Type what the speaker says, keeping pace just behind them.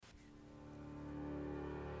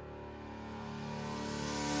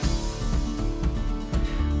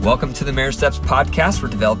Welcome to the Marriage Steps podcast, where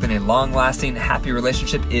developing a long-lasting, happy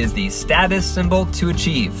relationship is the status symbol to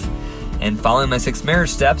achieve. And following my 6 marriage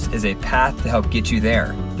steps is a path to help get you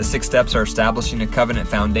there. The 6 steps are establishing a covenant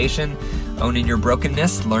foundation, owning your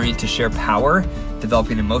brokenness, learning to share power,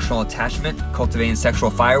 developing emotional attachment, cultivating sexual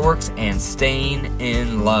fireworks, and staying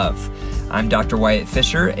in love. I'm Dr. Wyatt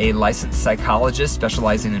Fisher, a licensed psychologist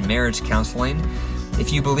specializing in marriage counseling.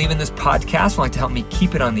 If you believe in this podcast and would like to help me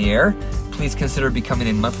keep it on the air, please consider becoming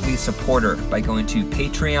a monthly supporter by going to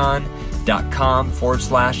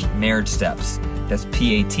patreon.com/marriage steps. That's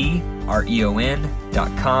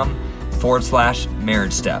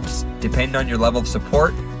patreon.com/marriage steps. Depending on your level of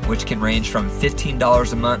support, which can range from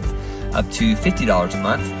 $15 a month up to $50 a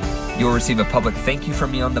month, you'll receive a public thank you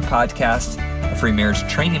from me on the podcast, a free marriage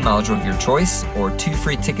training module of your choice, or 2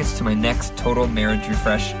 free tickets to my next Total Marriage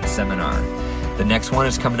Refresh seminar. The next one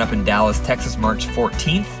is coming up in Dallas, Texas, March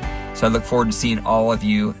 14th. So I look forward to seeing all of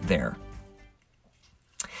you there.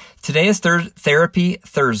 Today is Therapy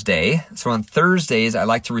Thursday. So on Thursdays, I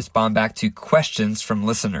like to respond back to questions from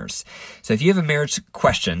listeners. So if you have a marriage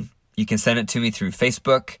question, you can send it to me through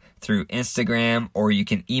Facebook, through Instagram, or you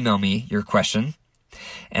can email me your question.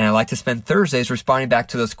 And I like to spend Thursdays responding back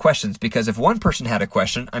to those questions, because if one person had a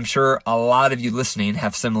question, I'm sure a lot of you listening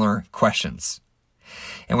have similar questions.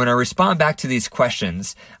 And when I respond back to these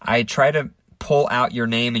questions, I try to pull out your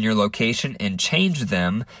name and your location and change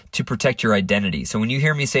them to protect your identity. So when you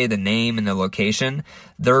hear me say the name and the location,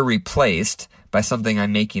 they're replaced by something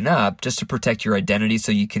I'm making up just to protect your identity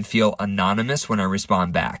so you can feel anonymous when I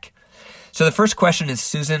respond back. So the first question is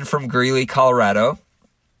Susan from Greeley, Colorado.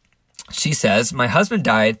 She says, my husband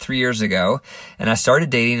died 3 years ago, and I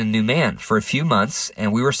started dating a new man for a few months,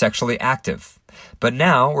 and we were sexually active. But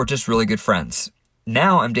now we're just really good friends.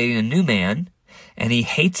 Now I'm dating a new man, and he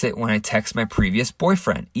hates it when I text my previous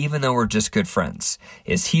boyfriend, even though we're just good friends.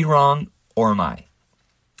 Is he wrong, or am I?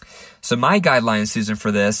 So my guideline, Susan,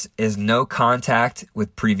 for this is no contact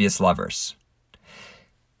with previous lovers.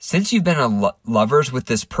 Since you've been lovers with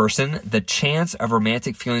this person, the chance of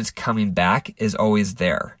romantic feelings coming back is always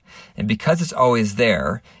there. And because it's always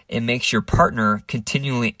there, it makes your partner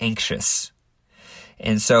continually anxious.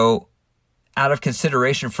 And so out of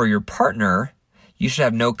consideration for your partner, you should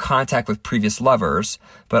have no contact with previous lovers,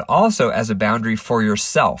 but also as a boundary for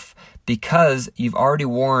yourself, because you've already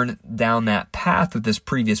worn down that path with this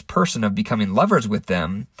previous person of becoming lovers with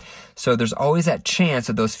them. So there's always that chance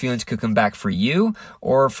that those feelings could come back for you,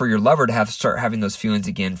 or for your lover to start having those feelings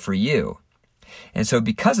again for you. And so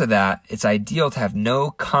because of that, it's ideal to have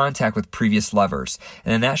no contact with previous lovers.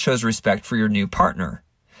 And then that shows respect for your new partner.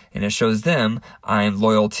 And it shows them, I'm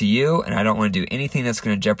loyal to you, and I don't want to do anything that's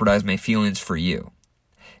going to jeopardize my feelings for you.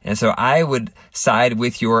 And so I would side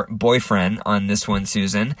with your boyfriend on this one,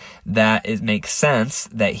 Susan, that it makes sense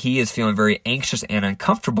that he is feeling very anxious and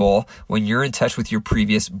uncomfortable when you're in touch with your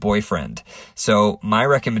previous boyfriend. So my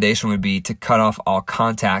recommendation would be to cut off all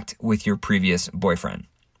contact with your previous boyfriend.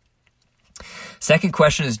 Second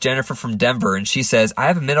question is Jennifer from Denver, and she says, I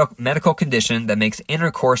have a medical condition that makes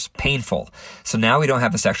intercourse painful. So now we don't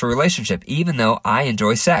have a sexual relationship, even though I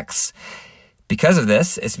enjoy sex. Because of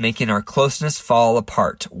this, it's making our closeness fall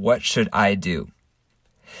apart. What should I do?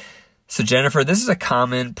 So Jennifer, this is a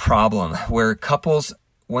common problem where couples,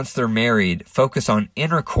 once they're married, focus on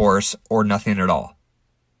intercourse or nothing at all.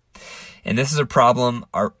 And this is a problem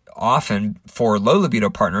often for low libido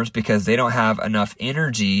partners because they don't have enough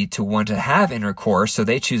energy to want to have intercourse, so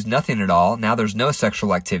they choose nothing at all. Now there's no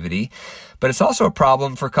sexual activity. But it's also a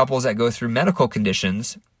problem for couples that go through medical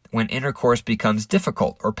conditions when intercourse becomes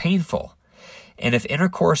difficult or painful. And if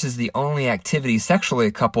intercourse is the only activity sexually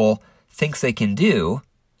a couple thinks they can do,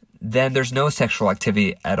 then there's no sexual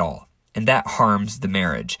activity at all. And that harms the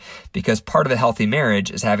marriage, because part of a healthy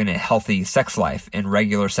marriage is having a healthy sex life and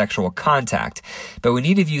regular sexual contact. But we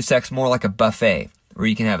need to view sex more like a buffet, where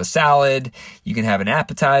you can have a salad, you can have an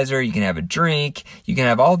appetizer, you can have a drink, you can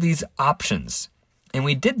have all these options. And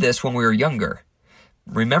we did this when we were younger.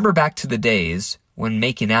 Remember back to the days when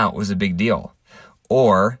making out was a big deal,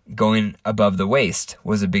 or going above the waist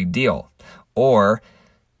was a big deal, or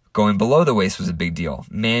going below the waist was a big deal,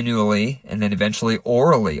 manually, and then eventually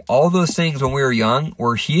orally. All those things when we were young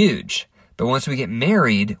were huge. But once we get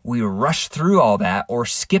married, we rush through all that or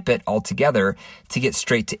skip it altogether to get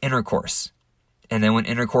straight to intercourse. And then when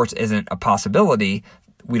intercourse isn't a possibility,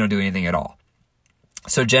 we don't do anything at all.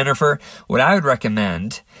 So Jennifer, what I would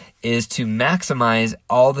recommend is to maximize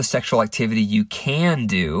all the sexual activity you can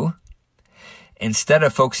do instead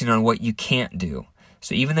of focusing on what you can't do.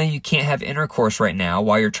 So even though you can't have intercourse right now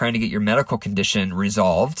while you're trying to get your medical condition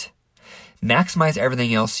resolved, maximize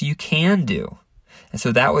everything else you can do. And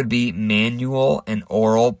so that would be manual and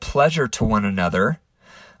oral pleasure to one another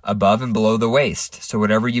above and below the waist. So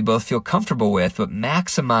whatever you both feel comfortable with, but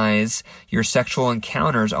maximize your sexual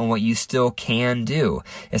encounters on what you still can do,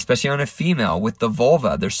 especially on a female with the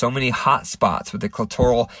vulva. There's so many hot spots with the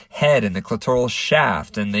clitoral head and the clitoral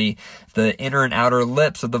shaft and the inner and outer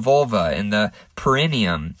lips of the vulva and the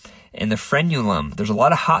perineum and the frenulum. There's a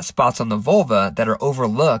lot of hot spots on the vulva that are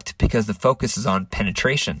overlooked because the focus is on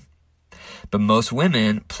penetration. But most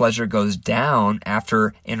women, pleasure goes down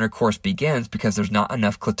after intercourse begins because there's not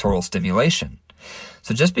enough clitoral stimulation.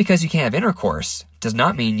 So just because you can't have intercourse does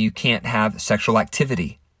not mean you can't have sexual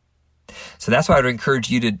activity. So that's why I would encourage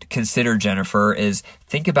you to consider, Jennifer, is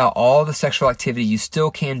think about all the sexual activity you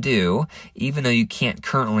still can do, even though you can't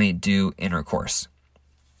currently do intercourse.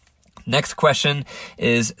 Next question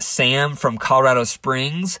is Sam from Colorado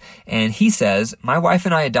Springs, and he says, my wife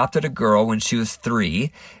and I adopted a girl when she was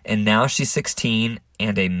 3, and now she's 16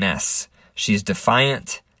 and a mess. She's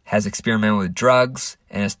defiant, has experimented with drugs,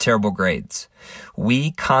 and has terrible grades.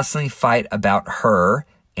 We constantly fight about her,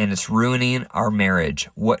 and it's ruining our marriage.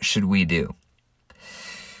 What should we do?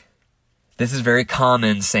 This is very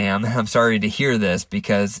common, Sam. I'm sorry to hear this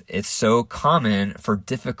because it's so common for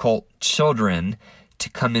difficult children to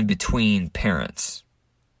come in between parents.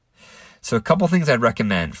 So a couple things I'd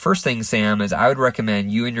recommend. First thing, Sam, is I would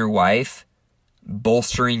recommend you and your wife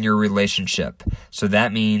bolstering your relationship. So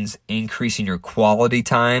that means increasing your quality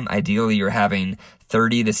time. Ideally, you're having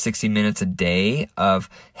 30 to 60 minutes a day of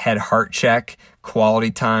head-heart check, quality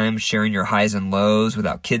time, sharing your highs and lows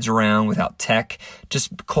without kids around, without tech,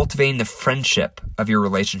 just cultivating the friendship of your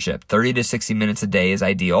relationship. 30 to 60 minutes a day is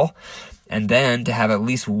ideal. And then to have at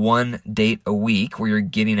least one date a week where you're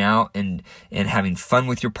getting out and having fun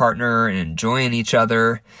with your partner and enjoying each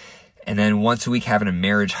other. And then once a week having a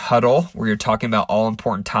marriage huddle where you're talking about all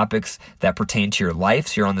important topics that pertain to your life.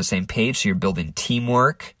 So you're on the same page. So you're building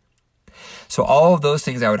teamwork. So all of those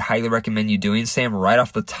things I would highly recommend you doing, Sam, right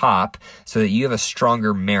off the top so that you have a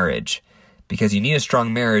stronger marriage. Because you need a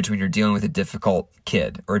strong marriage when you're dealing with a difficult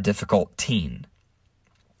kid or a difficult teen.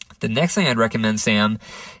 The next thing I'd recommend, Sam,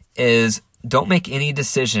 is don't make any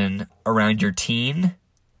decision around your teen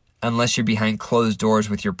unless you're behind closed doors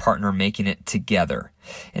with your partner making it together.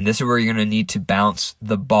 And this is where you're going to need to bounce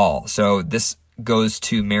the ball. So this goes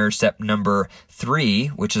to marriage step number 3,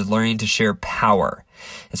 which is learning to share power.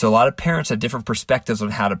 And so a lot of parents have different perspectives on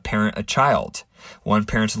how to parent a child. One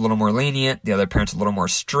parent's a little more lenient, the other parent's a little more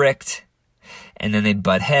strict, and then they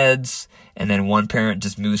butt heads. And then one parent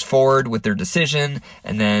just moves forward with their decision,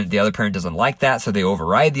 and then the other parent doesn't like that, so they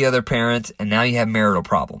override the other parent, and now you have marital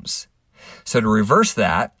problems. So to reverse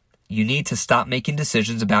that, you need to stop making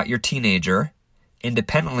decisions about your teenager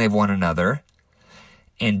independently of one another,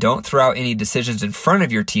 and don't throw out any decisions in front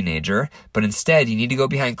of your teenager, but instead you need to go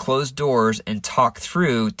behind closed doors and talk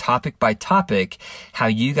through topic by topic how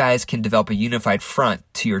you guys can develop a unified front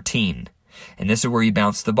to your teen. And this is where you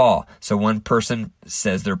bounce the ball. So one person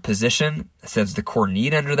says their position, says the core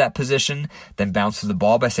need under that position, then bounces the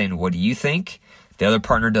ball by saying, what do you think? The other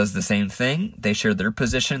partner does the same thing. They share their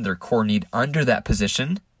position, their core need under that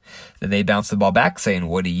position. Then they bounce the ball back saying,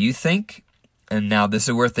 what do you think? And now this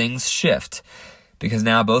is where things shift because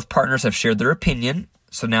now both partners have shared their opinion.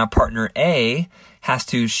 So now partner A has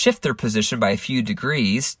to shift their position by a few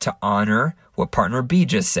degrees to honor what partner B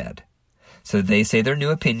just said. So they say their new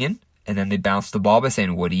opinion. And then they bounce the ball by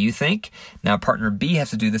saying, what do you think? Now partner B has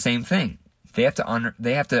to do the same thing. They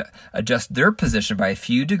have to adjust their position by a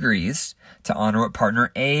few degrees to honor what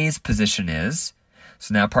partner A's position is.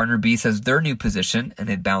 So now partner B says their new position and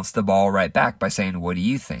they bounce the ball right back by saying, what do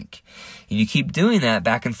you think? And you keep doing that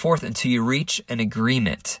back and forth until you reach an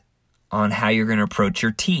agreement on how you're going to approach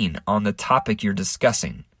your teen on the topic you're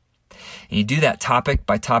discussing. And you do that topic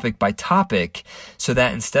by topic by topic so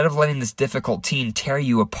that instead of letting this difficult teen tear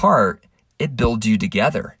you apart, it builds you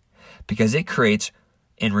together because it creates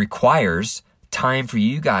and requires time for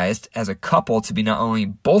you guys as a couple to be not only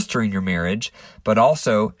bolstering your marriage, but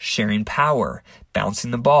also sharing power,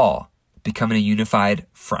 bouncing the ball, becoming a unified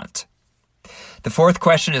front. The fourth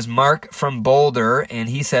question is Mark from Boulder, and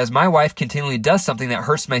he says, my wife continually does something that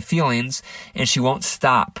hurts my feelings and she won't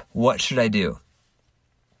stop. What should I do?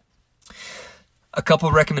 A couple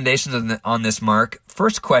of recommendations on this, Mark.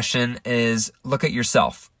 First question is look at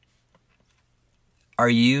yourself. Are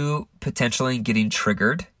you potentially getting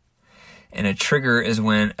triggered? And a trigger is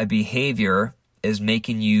when a behavior is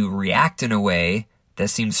making you react in a way that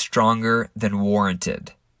seems stronger than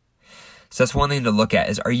warranted. So that's one thing to look at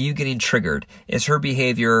is, are you getting triggered? Is her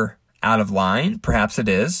behavior out of line? Perhaps it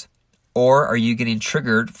is. Or are you getting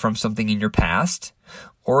triggered from something in your past?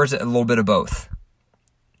 Or is it a little bit of both?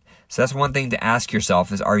 So that's one thing to ask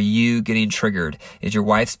yourself is, are you getting triggered? Is your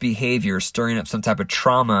wife's behavior stirring up some type of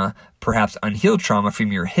trauma, perhaps unhealed trauma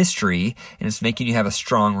from your history, and it's making you have a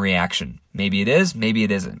strong reaction? Maybe it is, maybe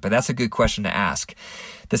it isn't, but that's a good question to ask.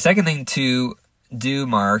 The second thing to do,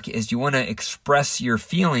 Mark, is you want to express your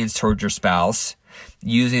feelings towards your spouse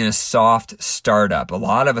using a soft startup. A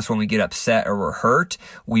lot of us, when we get upset or we're hurt,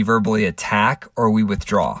 we verbally attack or we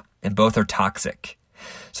withdraw, and both are toxic.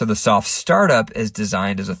 So the soft startup is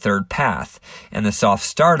designed as a third path. And the soft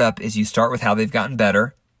startup is you start with how they've gotten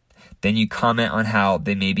better. Then you comment on how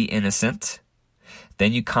they may be innocent.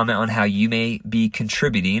 Then you comment on how you may be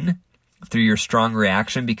contributing through your strong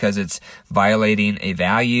reaction because it's violating a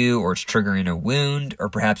value or it's triggering a wound, or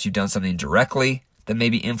perhaps you've done something directly that may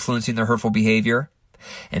be influencing their hurtful behavior.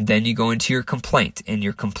 And then you go into your complaint. In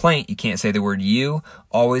your complaint, you can't say the word you,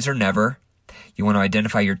 always or never. You want to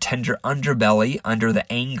identify your tender underbelly under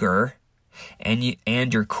the anger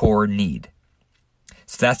and your core need.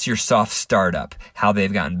 So that's your soft startup, how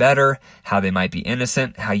they've gotten better, how they might be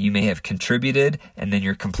innocent, how you may have contributed, and then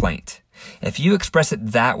your complaint. If you express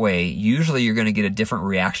it that way, usually you're going to get a different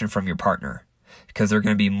reaction from your partner because they're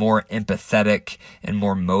going to be more empathetic and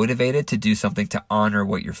more motivated to do something to honor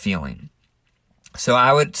what you're feeling. So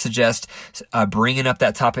I would suggest bringing up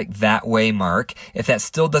that topic that way, Mark. If that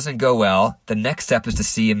still doesn't go well, the next step is to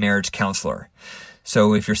see a marriage counselor.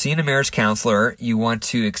 So if you're seeing a marriage counselor, you want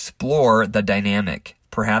to explore the dynamic.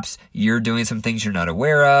 Perhaps you're doing some things you're not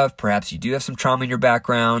aware of. Perhaps you do have some trauma in your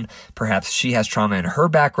background. Perhaps she has trauma in her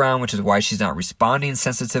background, which is why she's not responding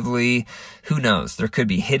sensitively. Who knows? There could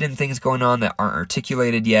be hidden things going on that aren't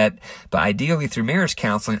articulated yet. But ideally, through marriage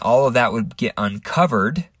counseling, all of that would get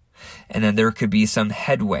uncovered, and then there could be some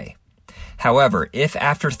headway. However, if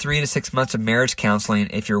after 3 to 6 months of marriage counseling,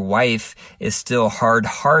 if your wife is still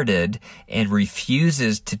hard-hearted and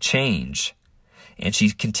refuses to change, and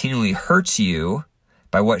she continually hurts you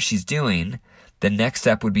by what she's doing, the next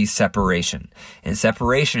step would be separation. And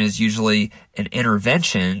separation is usually an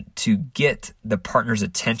intervention to get the partner's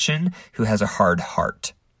attention who has a hard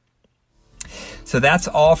heart. So that's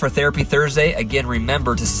all for Therapy Thursday. Again,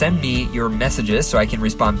 remember to send me your messages so I can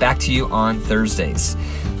respond back to you on Thursdays.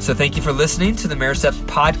 So thank you for listening to the Marriage Steps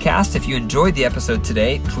podcast. If you enjoyed the episode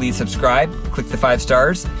today, please subscribe, click the 5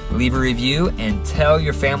 stars, leave a review, and tell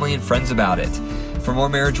your family and friends about it. For more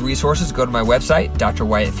marriage resources, go to my website,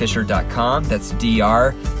 drwyattfisher.com. That's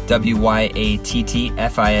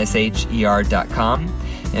drwyattfisher.com.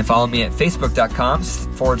 And follow me at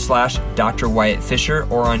facebook.com/Dr. Wyatt Fisher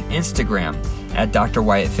or on Instagram at Dr.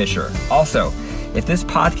 Wyatt Fisher. Also, if this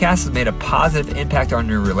podcast has made a positive impact on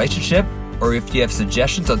your relationship, or if you have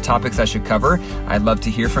suggestions on topics I should cover, I'd love to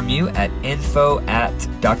hear from you at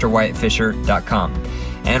info@drwyattfisher.com.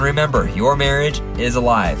 And remember, your marriage is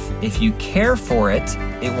alive. If you care for it,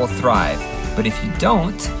 it will thrive. But if you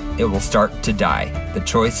don't, it will start to die. The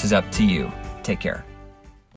choice is up to you. Take care.